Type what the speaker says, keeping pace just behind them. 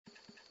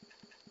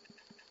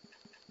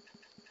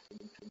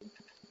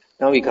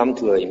Now we come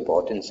to an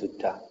important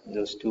sutta.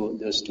 Those two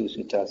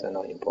suttas are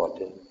not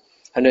important.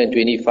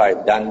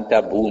 125,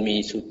 Dantabhumi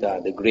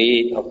Sutta, the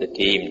great of the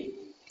tamed.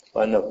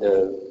 One of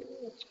the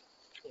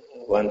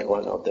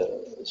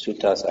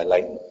suttas I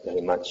like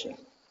very much.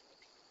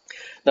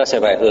 Thus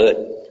have I heard.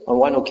 On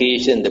one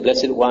occasion, the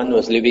Blessed One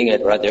was living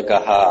at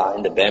Rajagaha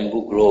in the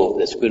bamboo grove,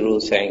 the squirrel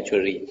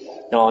sanctuary.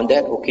 Now on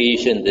that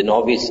occasion, the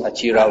novice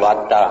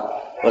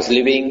Achiravatta was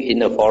living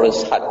in a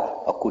forest hut,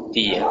 a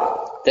kuti.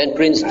 Then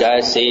Prince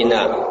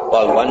Jayasena,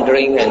 while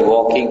wandering and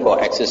walking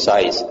for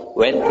exercise,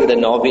 went to the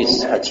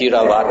novice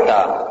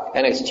Achiravatta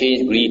and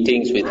exchanged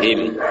greetings with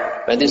him.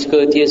 When this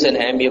courteous and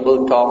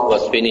amiable talk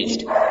was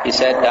finished, he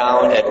sat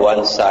down at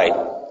one side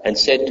and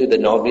said to the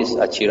novice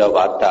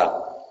Achiravatta,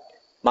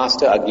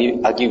 Master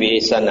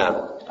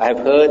Agivesana, I have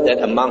heard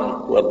that a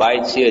monk who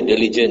abides here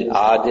diligent,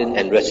 ardent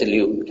and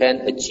resolute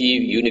can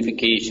achieve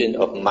unification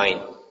of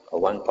mind, or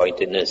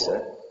one-pointedness.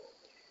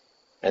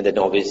 And the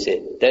novice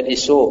said, that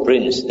is so,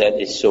 Prince, that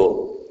is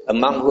so. A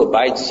monk who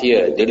abides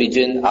here,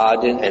 diligent,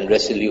 ardent and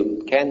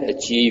resolute, can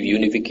achieve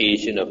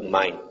unification of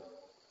mind.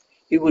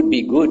 It would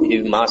be good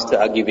if Master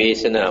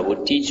Agivesana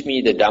would teach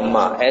me the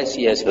Dhamma as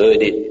he has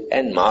heard it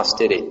and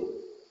mastered it.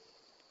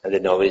 And the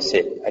novice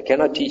said, I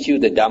cannot teach you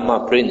the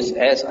Dhamma, Prince,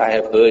 as I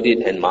have heard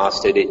it and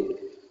mastered it.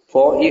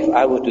 For if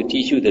I were to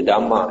teach you the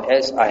Dhamma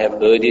as I have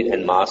heard it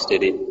and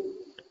mastered it,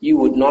 you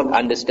would not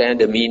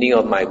understand the meaning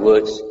of my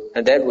words,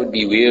 and that would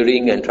be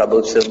wearying and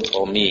troublesome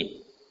for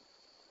me.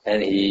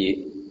 And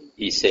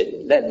he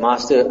said, let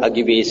Master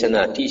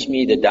Agivesana teach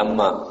me the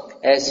Dhamma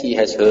as he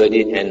has heard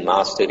it and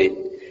mastered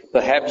it.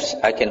 Perhaps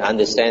I can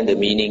understand the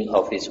meaning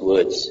of his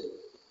words.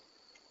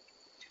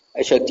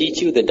 I shall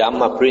teach you the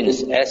Dhamma,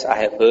 Prince, as I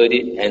have heard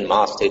it and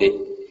mastered it.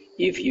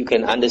 If you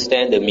can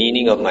understand the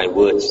meaning of my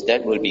words,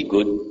 that will be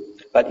good.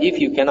 But if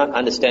you cannot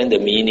understand the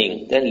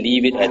meaning, then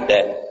leave it at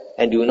that,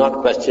 and do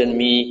not question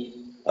me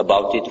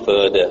about it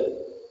further.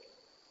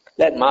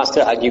 Let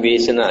Master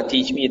Agivesana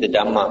teach me the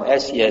Dhamma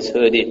as he has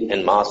heard it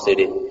and mastered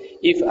it.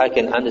 If I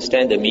can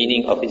understand the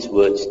meaning of his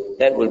words,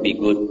 that will be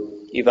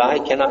good. If I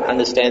cannot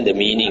understand the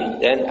meaning,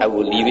 then I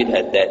will leave it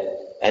at that,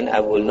 and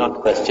I will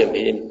not question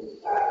him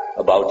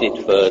about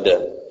it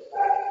further.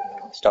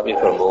 Stop it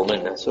for a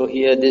moment. So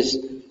here this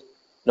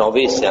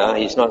novice,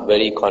 he's not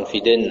very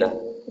confident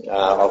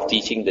of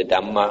teaching the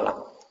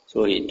Dhamma.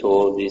 So he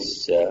told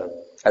this,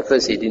 at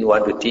first he didn't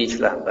want to teach,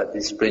 but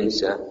this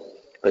prince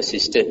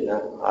persisted,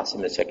 asked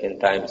him a second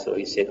time. So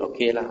he said,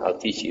 okay, I'll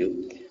teach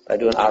you. But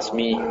don't ask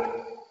me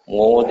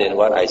more than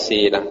what I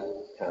say.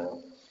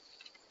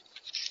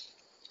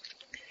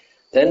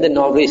 Then the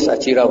novice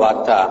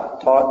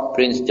Achiravatta taught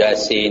Prince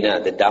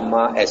Jayasena the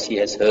Dhamma as he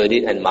has heard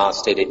it and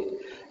mastered it.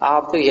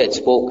 After he had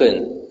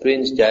spoken,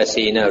 Prince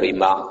Jayasena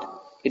remarked,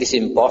 it is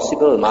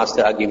impossible,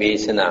 Master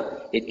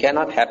Agivesana. It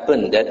cannot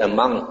happen that a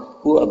monk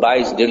who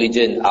abides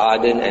diligent,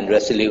 ardent and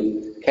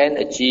resolute can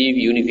achieve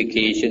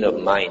unification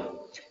of mind.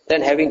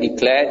 Then having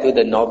declared to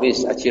the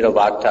novice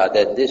Achiravatta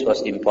that this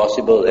was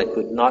impossible and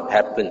could not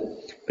happen,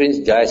 Prince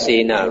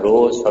Jayasena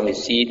rose from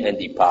his seat and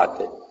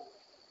departed.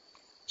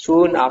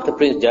 Soon after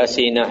Prince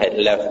Jayasena had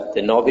left,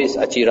 the novice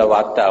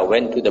Achiravatta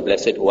went to the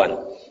Blessed One.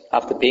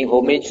 After paying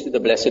homage to the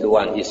Blessed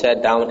One, he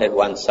sat down at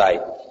one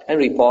side and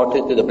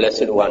reported to the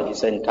Blessed One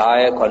his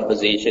entire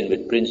conversation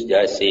with Prince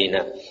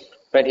Jayasena.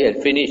 When he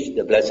had finished,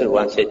 the Blessed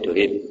One said to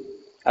him,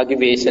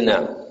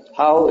 Agivesana,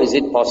 how is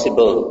it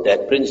possible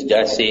that Prince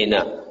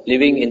Jayasena,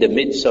 living in the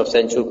midst of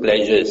sensual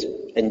pleasures,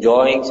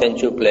 enjoying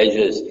sensual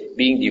pleasures,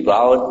 being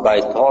devoured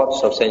by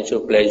thoughts of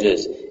sensual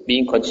pleasures,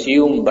 being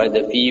consumed by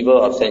the fever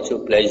of sensual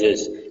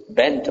pleasures,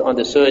 bent on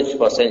the search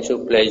for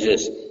sensual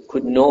pleasures,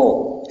 could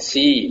know,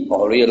 see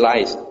or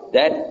realize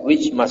that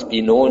which must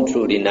be known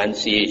through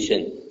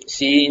renunciation,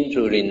 seen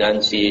through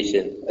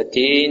renunciation,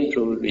 attained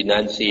through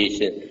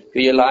renunciation,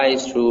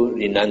 realized through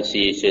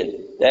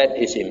renunciation. That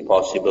is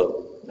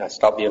impossible. Now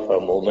stop here for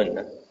a moment.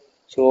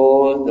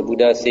 So the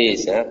Buddha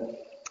says,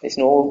 there's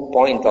no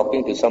point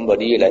talking to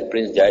somebody like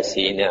Prince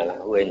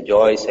Jayasena who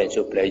enjoys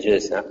sensual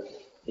pleasures,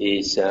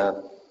 is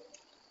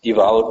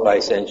devoured by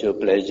sensual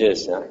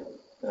pleasures,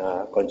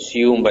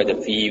 consumed by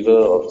the fever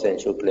of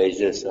sensual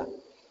pleasures.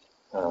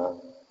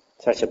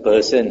 Such a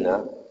person,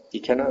 he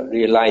cannot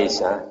realize,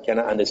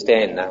 cannot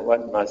understand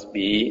what must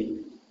be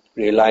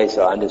realized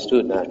or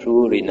understood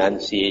through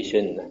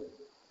renunciation.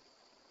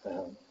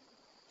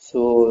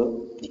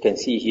 So you can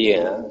see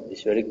here,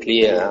 it's very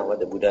clear what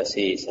the Buddha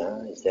says,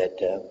 is that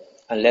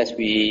unless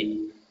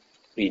we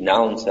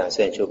renounce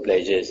sensual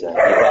pleasures, give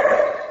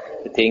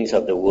up the things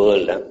of the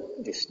world,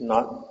 it's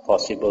not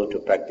possible to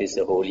practice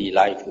the holy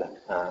life.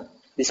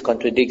 This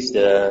contradicts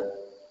the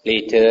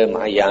later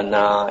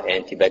Mahayana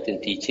and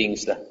Tibetan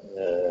teachings.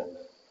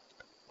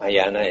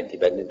 Mahayana and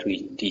Tibetan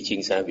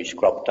teachings which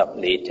cropped up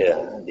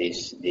later, they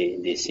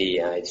say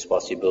it's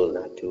possible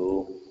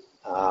to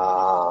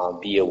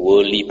be a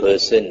worldly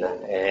person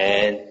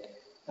and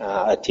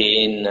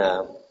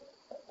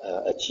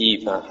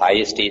achieve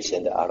higher states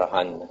than the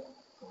Arahant,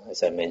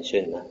 as I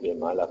mentioned,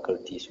 Vimala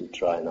Kirti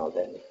Sutra and all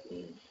that.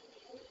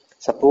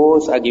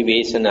 Suppose,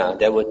 Agivesana,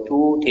 there were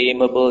two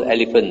tameable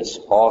elephants,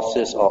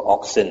 horses or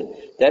oxen,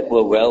 that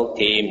were well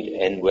tamed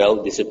and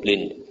well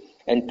disciplined,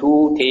 and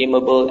two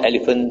tameable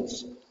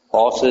elephants,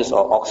 horses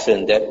or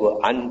oxen that were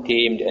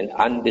untamed and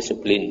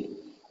undisciplined.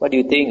 What do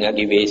you think,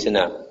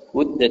 Agivesana?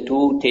 Would the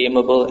two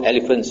tameable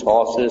elephants,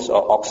 horses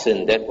or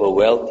oxen that were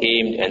well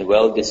tamed and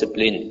well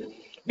disciplined,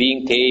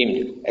 being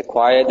tamed,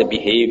 acquire the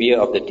behavior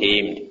of the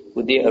tamed?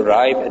 Would they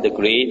arrive at the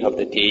grade of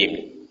the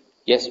tamed?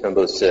 Yes,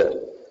 Venerable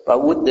Sir.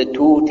 But would the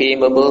two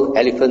tameable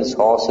elephants,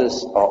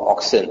 horses or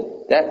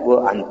oxen that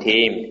were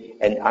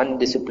untamed and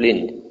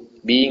undisciplined,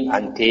 being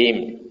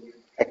untamed,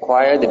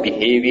 acquire the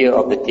behavior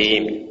of the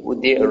tamed?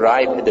 Would they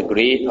arrive at the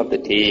grade of the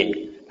tamed,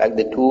 like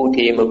the two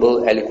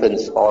tameable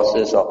elephants,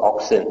 horses or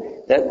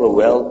oxen that were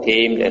well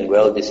tamed and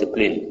well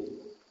disciplined?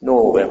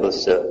 No, Venerable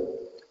Sir.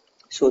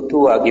 So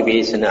too,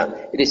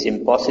 Agivesana, it is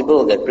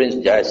impossible that Prince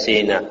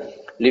Jayasena,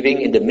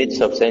 living in the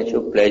midst of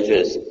sensual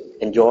pleasures,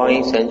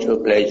 enjoying sensual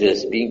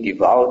pleasures, being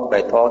devoured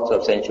by thoughts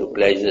of sensual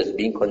pleasures,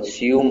 being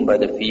consumed by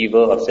the fever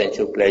of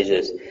sensual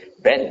pleasures,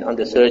 bent on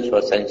the search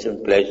for sensual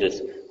pleasures,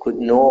 could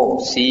know,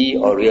 see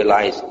or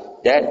realize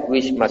that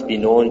which must be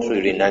known through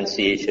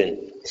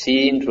renunciation,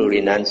 seen through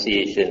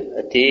renunciation,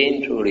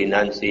 attained through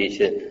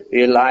renunciation,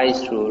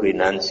 realized through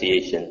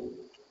renunciation.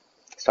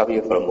 Stop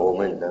here for a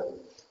moment.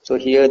 So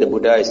here the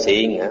Buddha is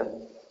saying,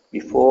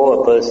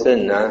 before a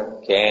person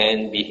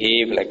can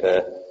behave like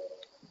a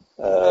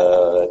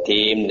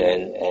tamed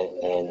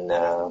and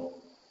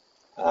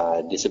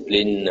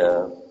disciplined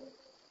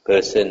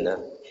person,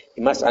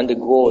 he must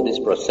undergo this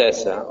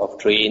process of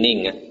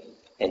training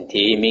and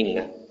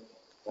taming,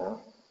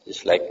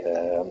 just like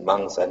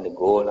monks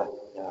undergo.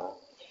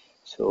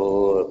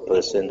 So a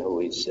person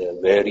who is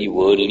very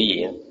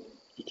worldly,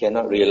 he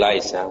cannot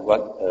realize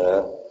what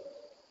a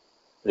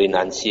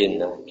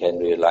renunciant can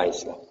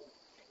realize.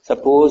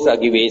 Suppose,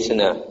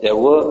 Agivesana, there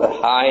were a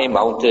high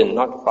mountain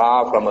not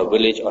far from a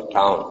village or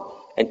town,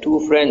 and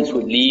two friends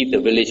would leave the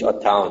village or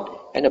town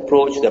and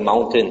approach the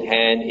mountain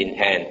hand in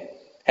hand.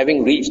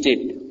 Having reached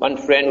it, one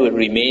friend would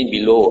remain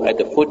below at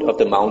the foot of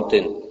the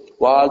mountain,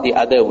 while the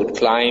other would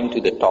climb to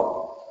the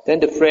top. Then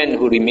the friend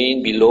who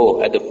remained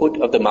below at the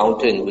foot of the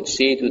mountain would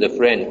say to the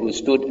friend who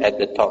stood at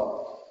the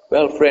top,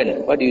 "Well,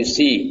 friend, what do you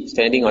see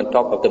standing on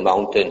top of the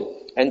mountain?"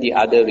 And the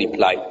other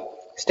replied,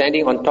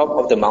 "Standing on top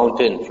of the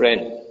mountain,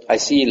 friend, I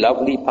see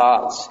lovely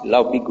parks,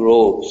 lovely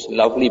groves,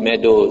 lovely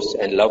meadows,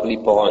 and lovely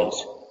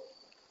ponds."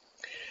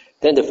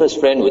 Then the first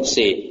friend would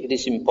say, "It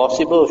is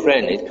impossible,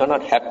 friend. It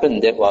cannot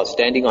happen that while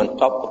standing on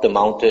top of the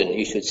mountain,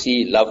 you should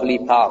see lovely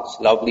parks,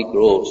 lovely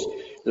groves,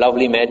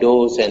 lovely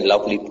meadows, and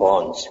lovely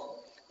ponds."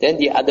 Then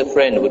the other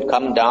friend would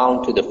come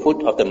down to the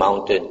foot of the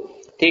mountain,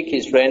 take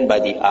his friend by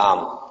the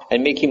arm,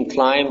 and make him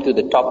climb to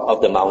the top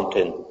of the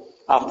mountain.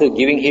 After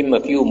giving him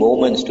a few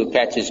moments to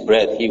catch his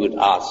breath, he would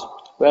ask,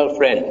 "Well,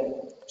 friend,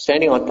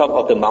 standing on top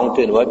of the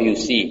mountain, what do you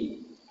see?"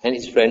 And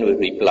his friend would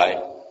reply,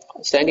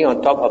 "Standing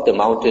on top of the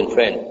mountain,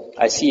 friend,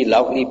 I see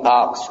lovely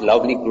parks,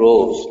 lovely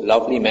groves,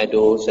 lovely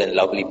meadows, and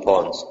lovely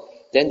ponds."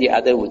 Then the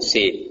other would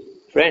say,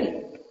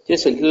 "Friend,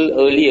 just a little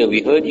earlier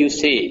we heard you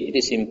say, it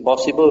is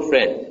impossible,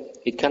 friend.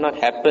 It cannot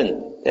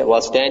happen that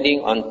while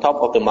standing on top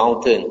of the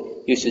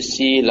mountain, you should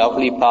see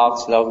lovely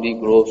parks, lovely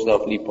groves,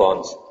 lovely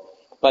ponds.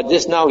 But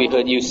just now we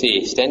heard you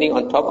say, standing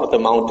on top of the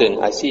mountain,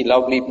 I see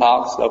lovely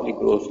parks, lovely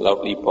groves,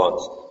 lovely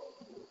ponds."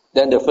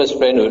 Then the first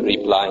friend would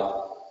reply,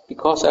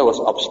 "Because I was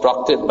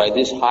obstructed by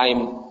this high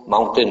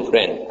mountain,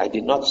 friend, I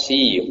did not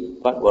see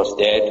what was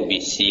there to be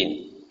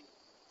seen."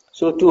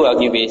 So too,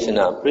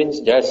 Agivesana,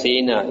 Prince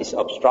Jayasena is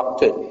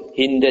obstructed,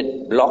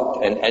 hindered,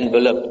 blocked and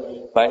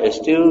enveloped by a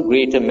still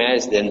greater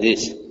mass than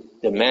this,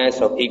 the mass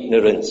of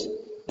ignorance.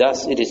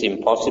 Thus it is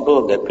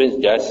impossible that Prince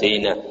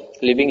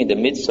Jayasena, living in the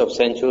midst of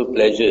sensual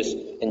pleasures,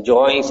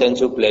 enjoying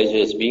sensual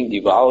pleasures, being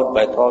devoured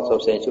by thoughts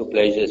of sensual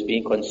pleasures,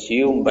 being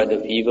consumed by the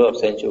fever of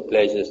sensual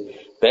pleasures,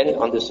 bent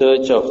on the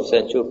search of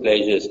sensual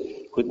pleasures,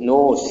 could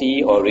know,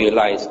 see or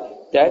realize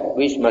that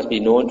which must be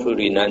known through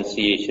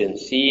renunciation,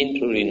 seen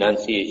through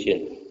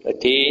renunciation,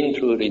 attained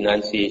through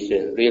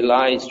renunciation,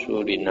 realized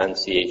through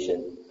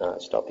renunciation.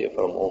 Stop here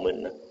for a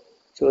moment.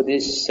 So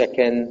this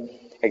second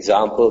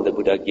example the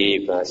Buddha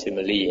gave,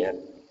 similarly,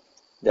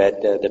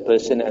 that the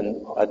person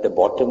at the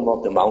bottom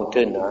of the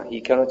mountain,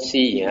 he cannot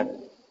see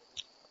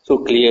so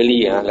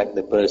clearly like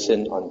the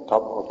person on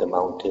top of the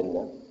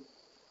mountain.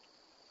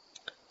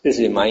 This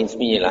reminds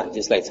me,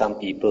 just like some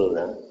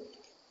people,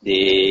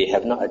 they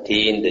have not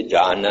attained the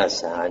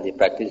jhanas, and they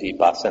practice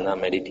vipassana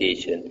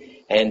meditation,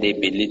 and they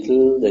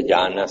belittle the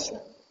jhanas.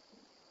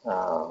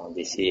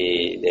 They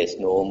say there's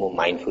no more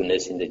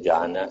mindfulness in the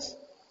jhanas.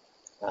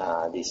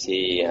 They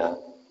say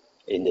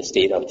in the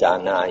state of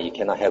jhana, you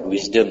cannot have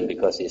wisdom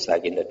because it's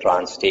like in the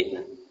trance state.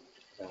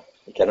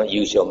 You cannot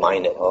use your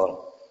mind at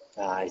all.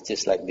 It's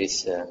just like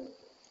this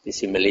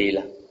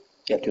simile.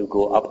 You have to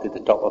go up to the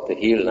top of the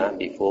hill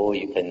before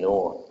you can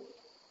know.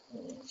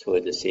 So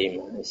it's the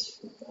same.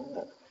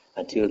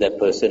 Until that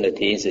person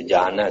attains the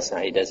jhanas,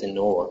 he doesn't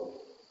know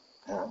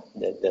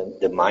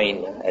the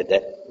mind at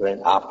that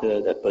when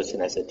after the person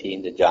has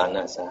attained the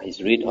jhanas,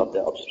 he's rid of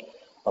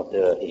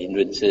the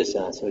hindrances,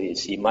 so you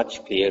see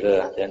much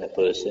clearer than a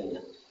person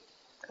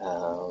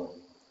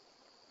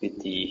with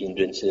the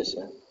hindrances.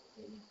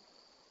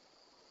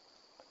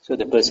 So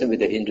the person with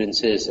the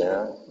hindrances,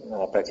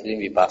 practicing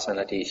vipassana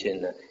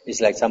meditation, is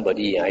like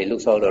somebody, he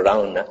looks all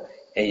around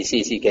and he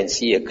sees he can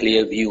see a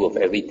clear view of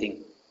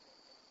everything.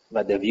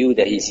 But the view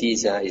that he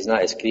sees is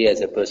not as clear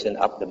as a person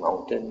up the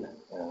mountain.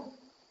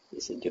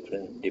 It's a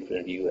different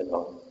view at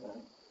all.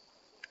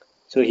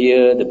 So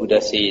here the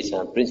Buddha says,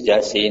 Prince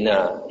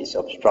Jayasena is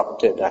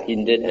obstructed,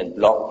 hindered and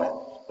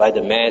blocked by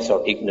the mass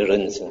of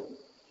ignorance.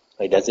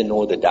 He doesn't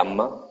know the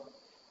Dhamma,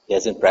 he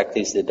hasn't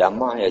practiced the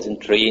Dhamma, he hasn't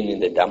trained in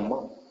the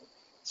Dhamma.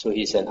 So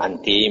he's an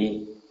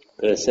untamed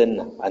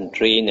person,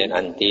 untrained and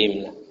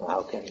untamed.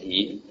 How can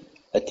he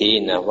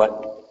attain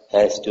what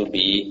has to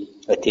be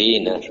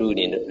attained through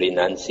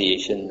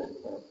renunciation?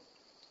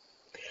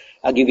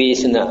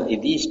 Agivesana,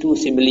 if these two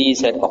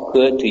similes had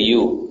occurred to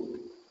you,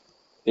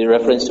 with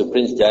reference to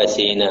Prince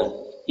Jayasena,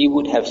 he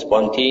would have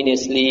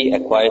spontaneously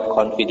acquired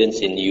confidence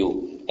in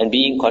you, and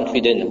being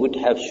confident would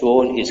have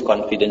shown his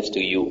confidence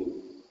to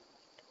you.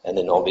 And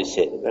the novice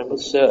said, Venerable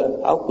Sir,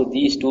 how could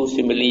these two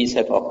similes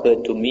have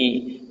occurred to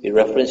me with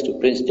reference to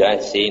Prince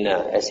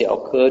Jayasena as they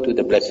occur to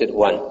the Blessed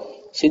One,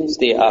 since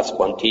they are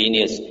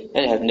spontaneous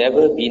and have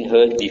never been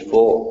heard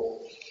before?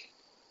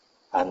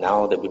 And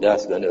now the Buddha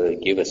is going to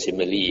give a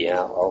simile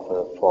of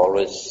a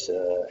forest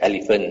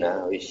elephant,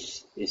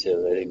 which is a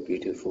very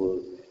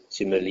beautiful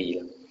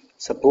simile.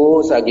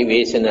 Suppose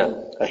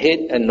Agivesana, a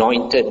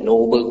head-anointed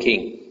noble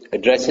king,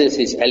 addresses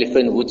his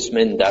elephant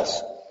woodsman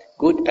thus,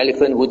 Good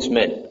elephant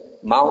woodsman,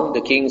 mount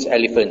the king's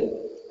elephant,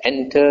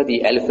 enter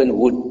the elephant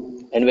wood,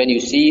 and when you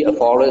see a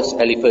forest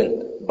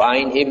elephant,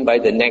 bind him by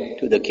the neck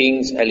to the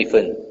king's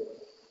elephant.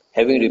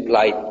 Having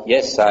replied,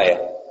 Yes, sire,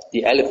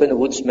 the elephant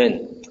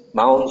woodsman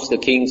mounts the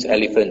king's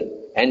elephant,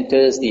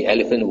 enters the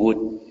elephant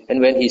wood,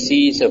 and when he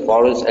sees a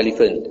forest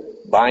elephant,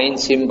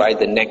 binds him by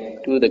the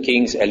neck to the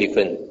king's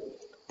elephant.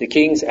 The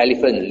king's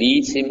elephant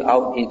leads him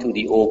out into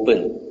the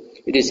open.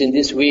 It is in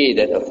this way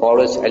that a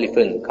forest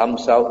elephant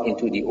comes out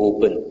into the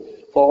open,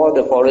 for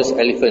the forest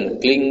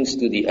elephant clings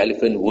to the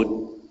elephant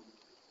wood.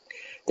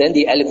 Then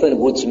the elephant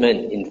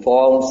woodsman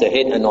informs the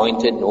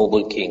head-anointed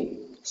noble king,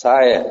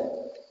 Sire,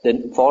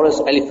 the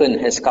forest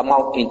elephant has come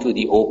out into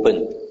the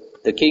open.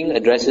 The king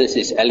addresses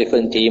his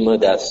elephant tamer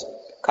thus,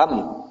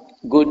 Come,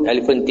 good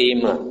elephant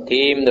tamer,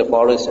 tame the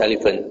forest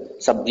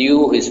elephant,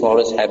 subdue his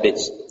forest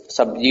habits,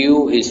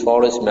 subdue his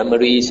forest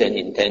memories and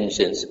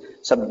intentions,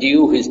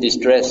 subdue his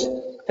distress,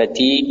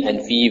 fatigue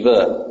and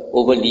fever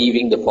over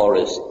leaving the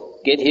forest.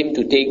 Get him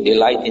to take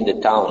delight in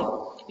the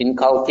town.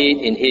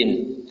 Inculcate in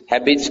him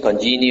habits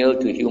congenial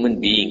to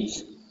human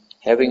beings.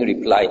 Having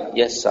replied,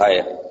 Yes,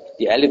 sire,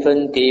 the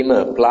elephant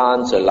tamer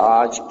plants a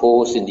large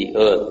post in the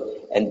earth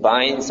and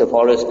binds the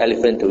forest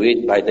elephant to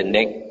it by the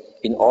neck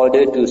in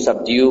order to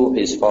subdue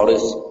his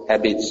forest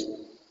habits,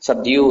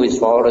 subdue his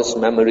forest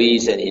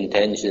memories and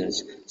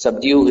intentions,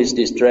 subdue his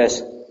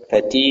distress,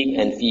 fatigue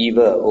and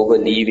fever over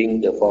leaving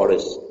the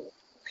forest,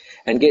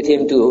 and get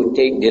him to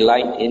take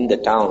delight in the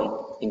town.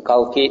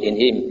 Inculcate in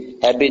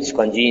him habits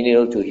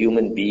congenial to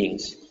human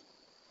beings.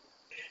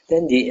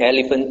 Then the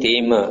elephant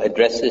tamer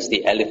addresses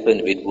the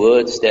elephant with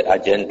words that are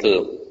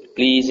gentle,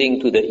 pleasing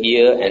to the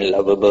ear and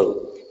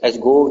lovable, as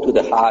go to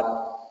the heart,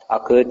 are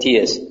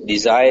courteous,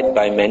 desired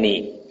by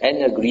many,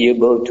 and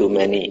agreeable to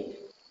many.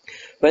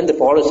 When the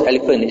forest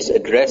elephant is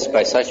addressed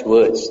by such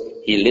words,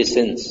 he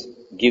listens,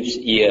 gives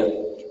ear,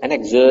 and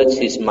exerts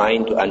his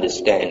mind to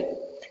understand.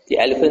 The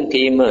elephant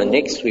tamer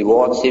next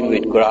rewards him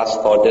with grass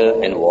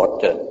fodder and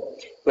water.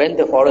 When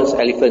the forest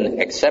elephant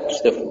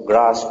accepts the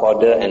grass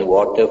fodder and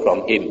water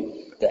from him,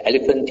 the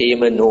elephant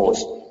tamer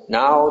knows,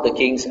 now the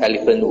king's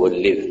elephant will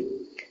live.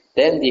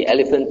 Then the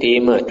elephant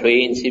tamer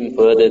trains him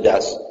further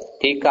thus,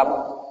 Take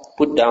up,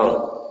 put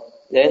down.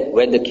 Then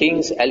when the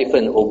king's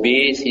elephant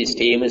obeys his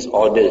tamer's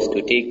orders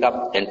to take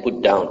up and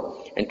put down,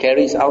 and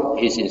carries out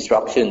his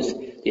instructions,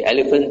 the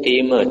elephant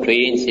tamer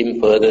trains him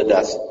further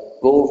thus,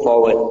 Go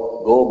forward,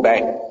 go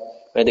back.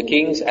 When the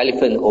king's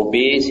elephant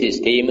obeys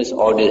his tamer's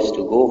orders to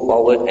go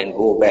forward and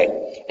go back,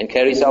 and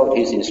carries out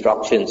his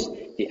instructions,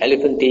 the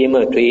elephant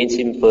tamer trains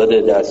him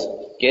further thus,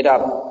 Get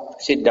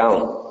up, sit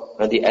down.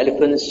 When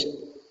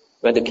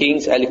the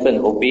king's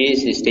elephant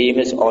obeys his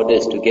tamer's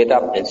orders to get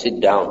up and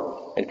sit down,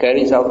 and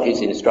carries out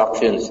his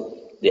instructions,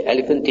 the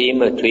elephant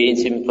tamer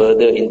trains him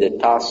further in the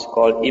task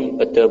called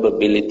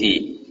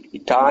imperturbability. He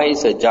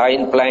ties a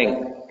giant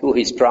plank to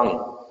his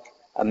trunk.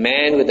 A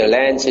man with a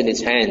lance in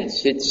his hand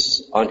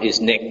sits on his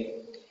neck.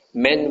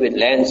 Men with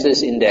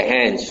lances in their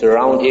hands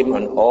surround him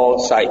on all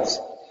sides,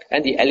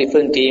 and the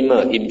elephant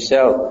tamer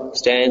himself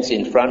stands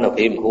in front of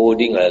him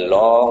holding a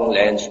long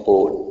lance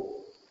pole.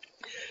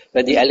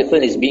 When the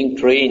elephant is being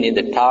trained in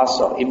the task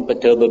of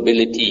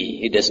imperturbability,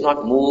 he does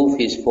not move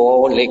his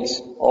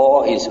forelegs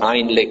or his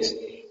hind legs.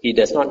 He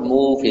does not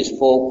move his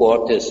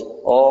forequarters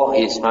or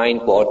his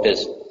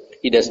hindquarters.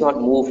 He does not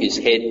move his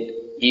head,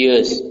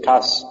 ears,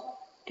 tusks,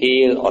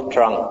 tail or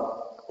trunk.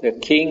 The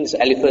king's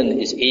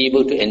elephant is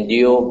able to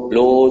endure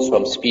blows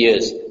from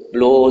spears,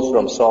 blows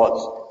from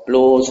swords,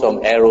 blows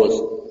from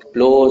arrows,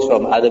 blows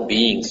from other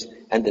beings,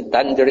 and the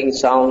thundering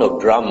sound of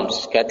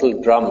drums,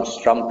 kettle drums,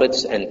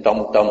 trumpets, and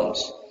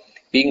tom-toms.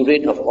 Being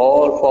rid of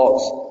all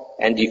faults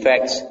and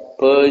defects,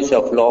 purged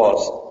of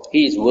laws,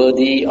 he is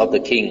worthy of the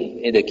king,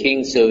 in the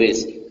king's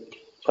service,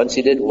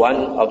 considered one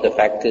of the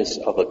factors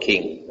of a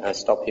king. I'll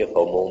stop here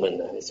for a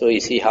moment. So you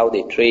see how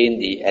they train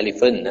the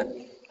elephant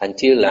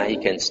until he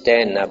can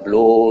stand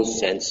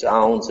blows and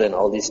sounds and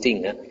all these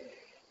things.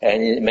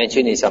 And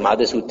mentioned in some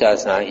other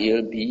suttas,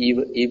 he'll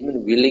be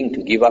even willing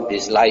to give up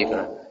his life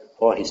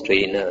for his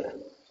trainer.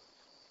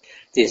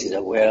 This is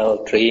a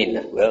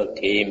well-trained,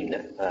 well-tamed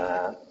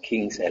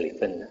king's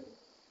elephant.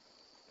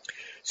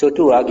 So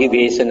to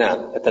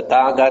Agivesana, a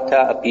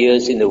Tathagata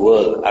appears in the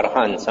world,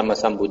 Arhan,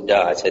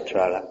 Sammasambuddha,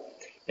 etc.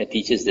 and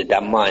teaches the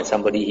Dhamma, and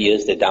somebody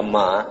hears the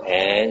Dhamma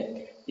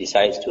and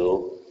decides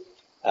to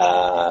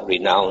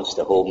renounce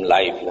the home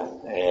life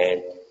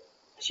and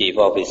shave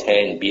off his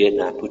hair and beard,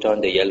 put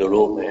on the yellow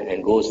robe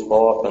and goes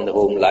forth from the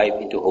home life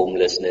into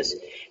homelessness.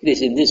 It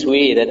is in this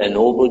way that a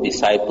noble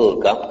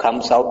disciple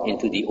comes out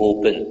into the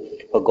open.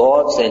 For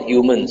gods and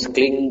humans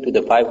cling to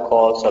the 5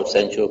 cords of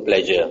sensual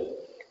pleasure.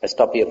 I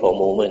stop here for a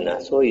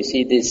moment. So you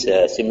see this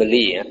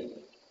simile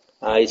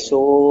is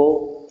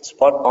so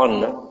spot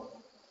on.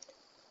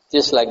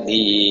 Just like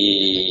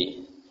the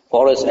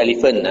forest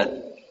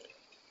elephant,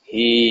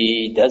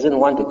 he doesn't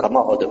want to come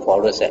out of the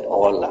forest at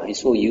all.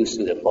 He's so used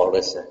to the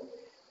forest.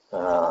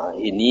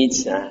 He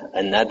needs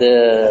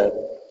another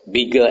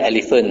bigger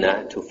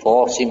elephant to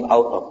force him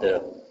out of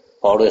the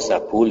forest,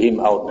 pull him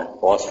out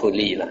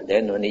forcefully.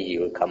 Then only he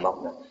will come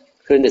out.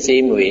 So in the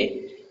same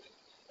way,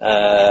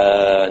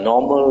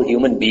 normal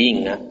human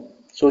being,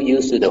 so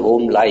used to the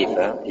home life,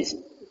 is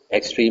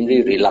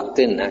extremely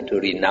reluctant to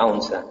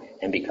renounce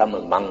and become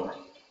a monk.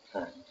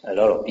 A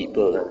lot of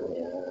people,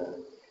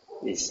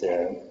 it's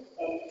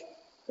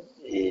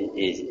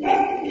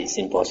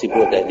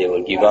impossible that they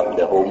will give up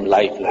the home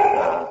life.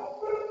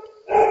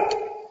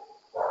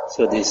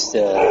 So this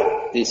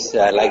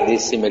I like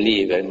this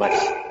simile very much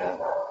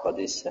for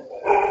this.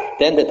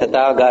 Then the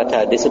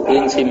Tathagata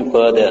disciplines him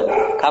further.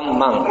 Come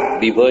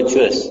monk, be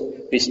virtuous,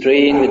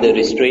 restrain with the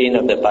restraint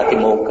of the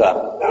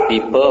Patimokkha, be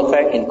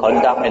perfect in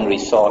conduct and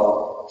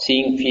resort,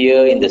 seeing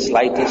fear in the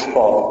slightest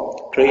form,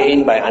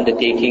 train by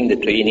undertaking the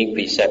training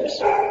precepts.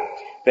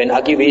 When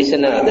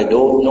Agivesana, the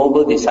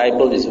noble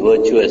disciple, is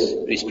virtuous,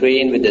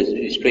 restrained with the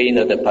restraint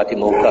of the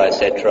Patimokkha,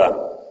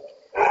 etc.,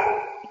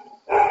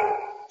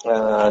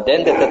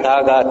 then the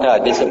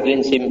Tathagata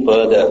disciplines him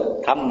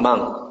further. Come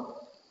monk,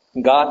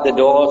 guard the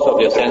doors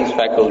of your sense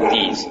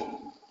faculties.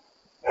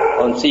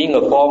 On seeing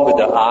a form with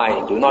the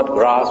eye, do not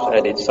grasp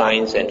at its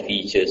signs and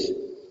features.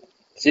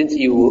 Since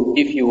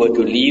if you were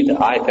to leave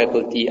the eye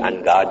faculty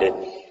unguarded,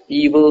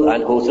 evil,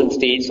 unwholesome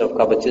states of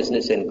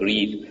covetousness and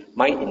greed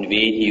might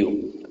invade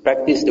you.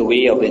 Practice the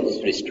way of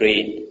its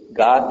restraint.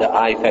 Guard the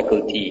eye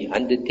faculty.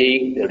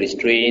 Undertake the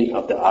restraint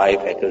of the eye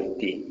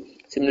faculty.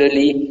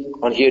 Similarly,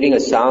 on hearing a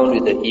sound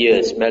with the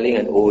ear, smelling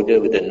an odor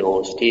with the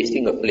nose,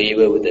 tasting a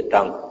flavor with the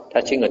tongue,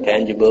 touching a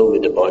tangible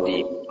with the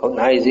body,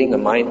 cognizing a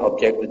mind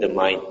object with the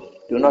mind,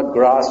 do not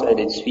grasp at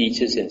its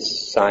features and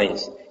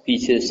signs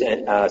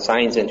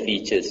and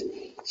features.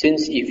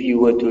 Since if you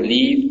were to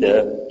leave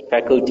the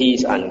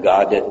faculties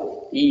unguarded,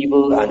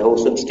 evil,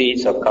 unwholesome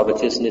states of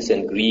covetousness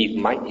and greed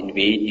might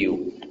invade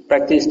you.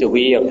 Practice the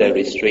way of the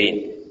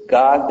restraint.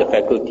 Guard the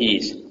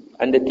faculties.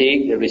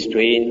 Undertake the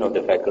restraint of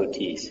the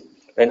faculties.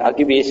 When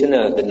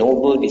Agivesana, the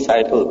noble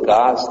disciple,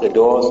 guards the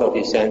doors of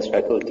his sense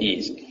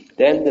faculties,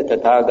 then the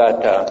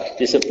Tathagata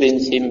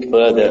disciplines him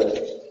further.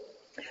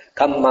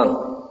 Come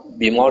monk,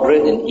 be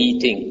moderate in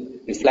eating,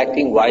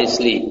 reflecting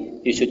wisely.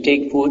 You should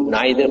take food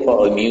neither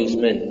for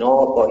amusement,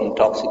 nor for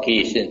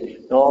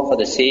intoxication, nor for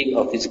the sake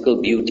of physical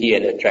beauty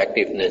and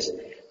attractiveness,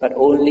 but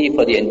only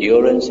for the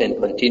endurance and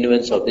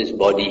continuance of this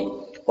body,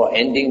 for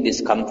ending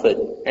discomfort,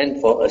 and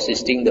for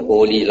assisting the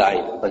holy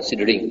life,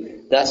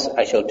 considering, thus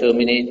I shall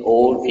terminate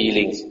old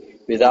feelings,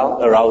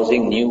 without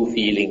arousing new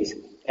feelings,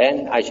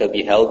 and I shall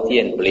be healthy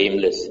and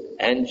blameless,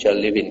 and shall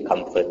live in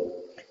comfort.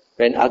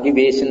 When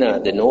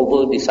Agivesana, the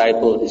noble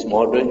disciple, is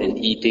moderate in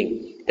eating,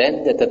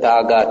 then the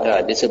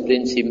Tathagata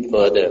disciplines him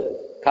further.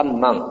 Come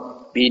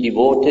monk, be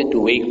devoted to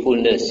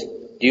wakefulness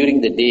during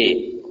the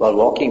day, while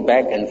walking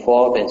back and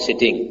forth and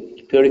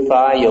sitting.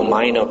 Purify your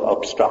mind of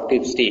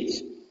obstructive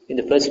states. In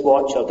the first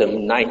watch of the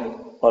night,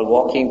 while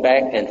walking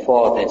back and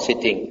forth and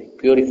sitting,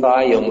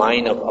 purify your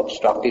mind of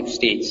obstructive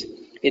states.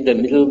 In the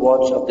middle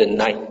watch of the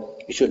night,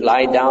 you should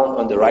lie down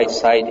on the right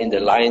side in the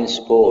lion's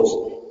pose,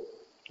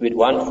 with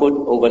one foot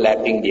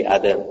overlapping the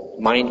other,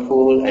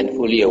 mindful and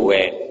fully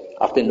aware,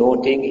 after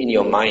noting in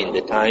your mind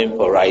the time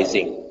for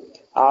rising.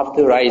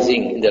 After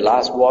rising in the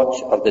last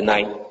watch of the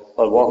night,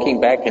 while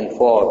walking back and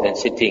forth and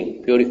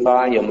sitting,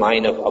 purify your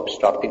mind of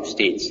obstructive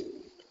states.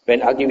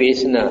 When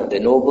Agivesana, the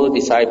noble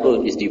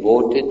disciple, is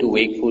devoted to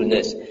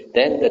wakefulness,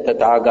 then the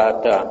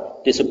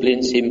Tathagata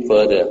disciplines him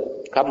further.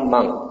 Come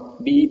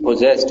monk, be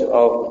possessed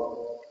of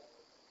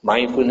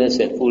mindfulness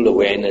and full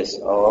awareness,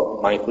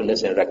 or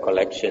mindfulness and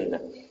recollection.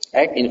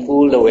 Act in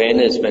full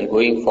awareness when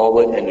going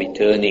forward and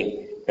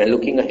returning, when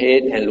looking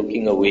ahead and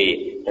looking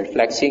away, and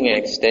flexing and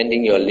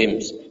extending your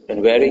limbs,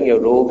 when wearing your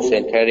robes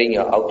and tearing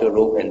your outer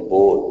robe and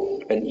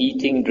bowl, when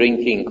eating,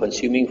 drinking,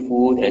 consuming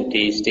food and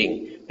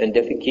tasting, when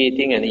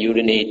defecating and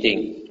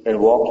urinating, when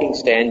walking,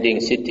 standing,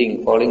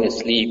 sitting, falling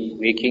asleep,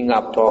 waking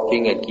up,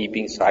 talking and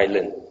keeping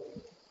silent.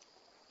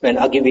 When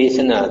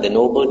Agivesana, the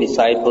noble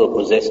disciple,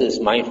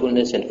 possesses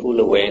mindfulness and full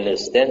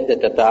awareness, then the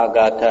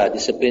Tathagata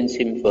disciplines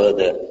him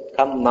further.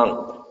 Come,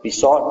 monk,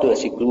 resort to a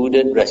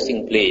secluded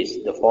resting place,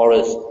 the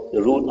forest,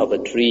 the root of a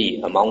tree,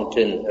 a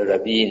mountain, a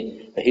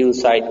ravine, a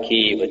hillside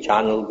cave, a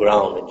charnel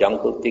ground, a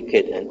jungle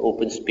thicket, an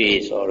open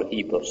space, or a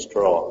heap of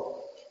straw.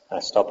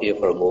 Stop here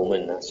for a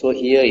moment. So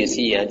here you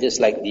see, just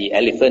like the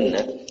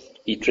elephant,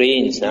 he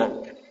trains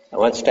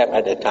one step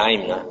at a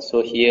time.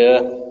 So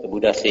here the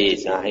Buddha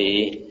says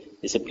he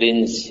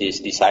disciplines his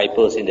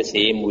disciples in the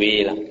same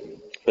way.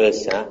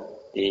 First,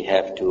 they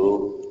have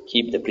to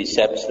keep the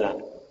precepts.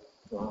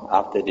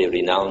 After they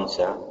renounce,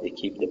 they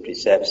keep the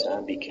precepts.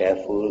 Be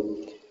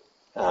careful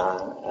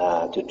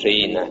to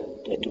train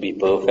to be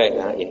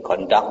perfect in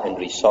conduct and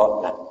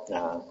resort.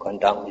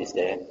 Conduct is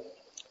there,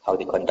 how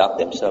they conduct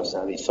themselves.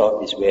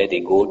 Resort is where they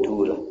go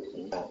to.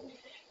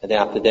 And then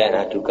after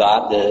that, to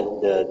guard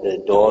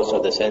the doors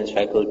of the sense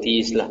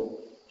faculties,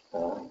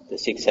 the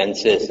six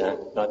senses,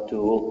 not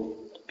to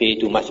pay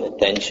too much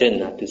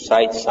attention to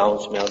sight,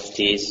 sound, smell,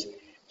 taste,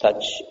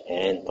 touch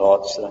and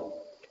thoughts.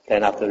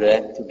 Then after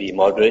that, to be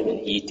moderate in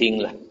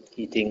eating,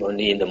 eating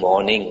only in the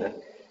morning,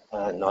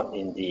 not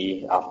in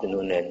the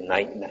afternoon and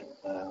night,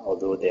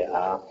 although there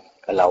are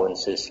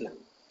allowances.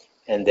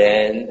 And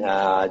then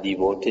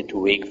devoted to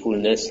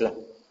wakefulness,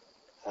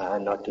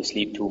 not to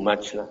sleep too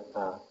much,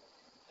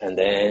 and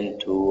then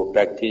to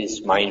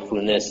practice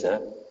mindfulness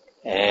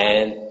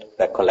and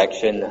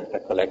recollection,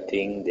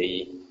 recollecting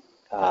the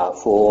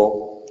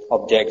four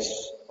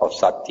objects of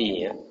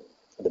sati,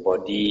 the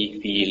body,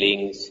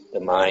 feelings, the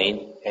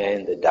mind,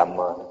 and the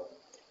Dhamma.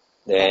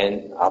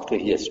 Then after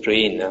he has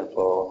trained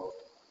for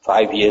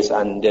 5 years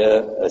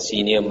under a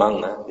senior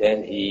monk,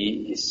 then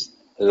he is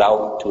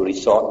allowed to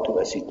resort to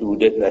a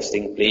secluded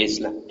resting place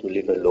to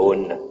live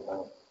alone.